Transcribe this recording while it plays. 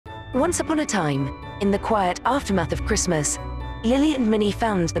Once upon a time, in the quiet aftermath of Christmas, Lily and Minnie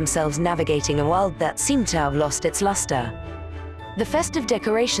found themselves navigating a world that seemed to have lost its luster. The festive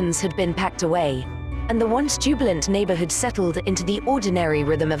decorations had been packed away, and the once jubilant neighborhood settled into the ordinary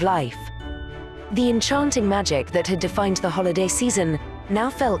rhythm of life. The enchanting magic that had defined the holiday season now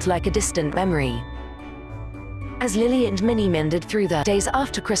felt like a distant memory. As Lily and Minnie mended through the days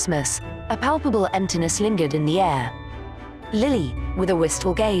after Christmas, a palpable emptiness lingered in the air. Lily, with a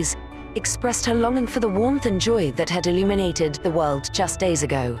wistful gaze, expressed her longing for the warmth and joy that had illuminated the world just days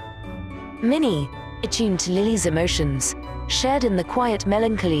ago. Minnie, attuned to Lily's emotions, shared in the quiet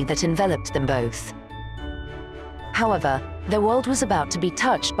melancholy that enveloped them both. However, their world was about to be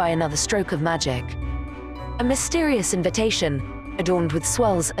touched by another stroke of magic. A mysterious invitation, adorned with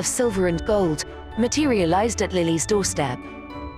swirls of silver and gold, materialized at Lily's doorstep.